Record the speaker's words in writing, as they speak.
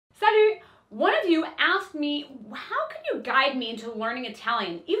One of you asked me, how can you guide me into learning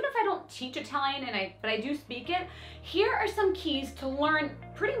Italian? Even if I don't teach Italian, but I do speak it, here are some keys to learn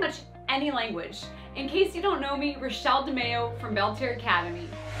pretty much any language. In case you don't know me, Rachele DeMeo from Belle Terre Academy.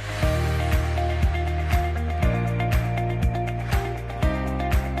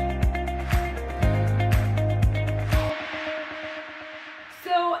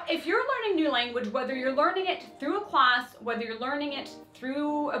 If you're learning new language, whether you're learning it through a class, whether you're learning it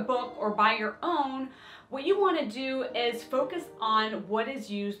through a book or by your own, what you want to do is focus on what is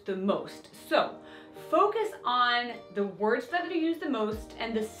used the most. So focus on the words that are used the most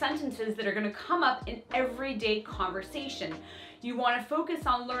and the sentences that are going to come up in everyday conversation. You want to focus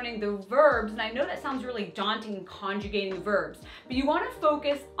on learning the verbs, and I know that sounds really daunting, conjugating verbs, but you want to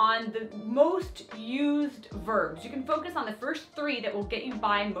focus on the most used verbs. You can focus on the first three that will get you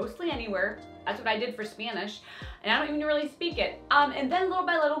by mostly anywhere. That's what I did for Spanish, and I don't even really speak it. And then little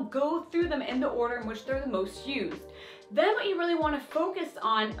by little, go through them in the order in which they're the most used. Then what you really want to focus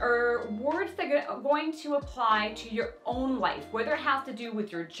on are words that are going to apply to your own life, whether it has to do with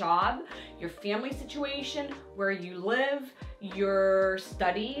your job, your family situation, where you live, your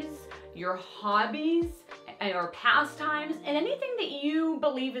studies, your hobbies, or pastimes, and anything that you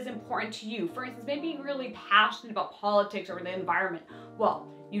believe is important to you. For instance, maybe you're really passionate about politics or the environment. Well,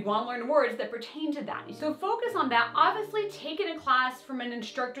 you want to learn words that pertain to that. So focus on that. Obviously, take it in class from an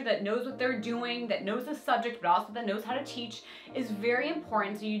instructor that knows what they're doing, that knows the subject, but also that knows how to teach is very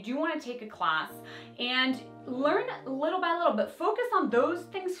important. So you do want to take a class and learn little by little, but focus on those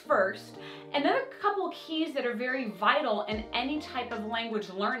things first. Another couple of keys that are very vital in any type of language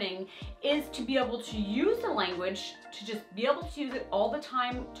learning is to be able to use the language, to just be able to use it all the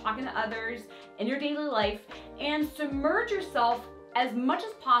time, talking to others in your daily life, and submerge yourself as much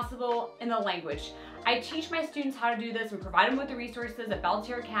as possible in the language. I teach my students how to do this and provide them with the resources at Belle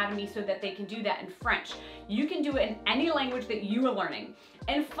Terre Academy so that they can do that in French. You can do it in any language that you are learning.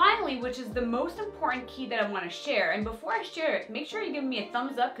 And finally, which is the most important key that I want to share, and before I share it, make sure you give me a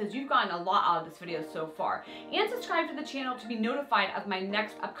thumbs up because you've gotten a lot out of this video so far. And subscribe to the channel to be notified of my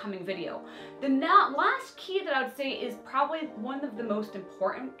next upcoming video. The last key that I would say is probably one of the most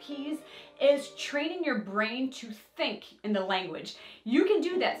important keys is training your brain to think in the language. You can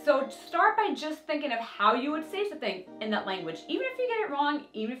do that. So start by just thinking of how you would say something in that language. Even if you get it wrong,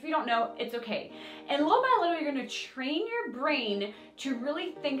 even if you don't know, it's okay. And little by little, you're going to train your brain to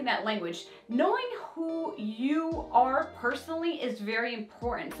really think in that language. Knowing who you are personally is very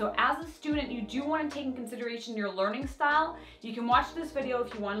important. So as a student, you do want to take in consideration your learning style. You can watch this video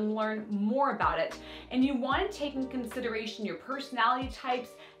if you want to learn more about it. And you want to take in consideration your personality types,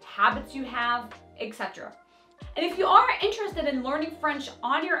 habits you have, etc. And if you are interested in learning French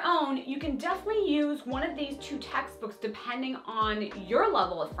on your own, you can definitely use one of these two textbooks depending on your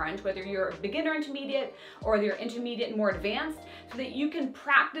level of French, whether you're a beginner intermediate or you're intermediate and more advanced, so that you can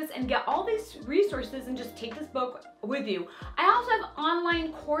practice and get all these resources and just take this book with you. I also have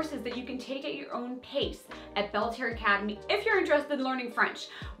online courses that you can take at your own pace at Belle Terre Academy if you're interested in learning French.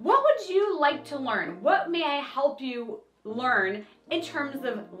 What would you like to learn? What may I help you learn in terms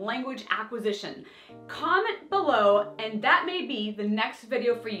of language acquisition? Comment below and that may be the next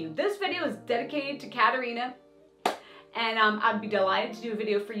video for you. This video is dedicated to Katerina, and I'd be delighted to do a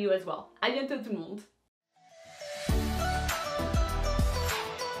video for you as well. À bientôt tout le monde.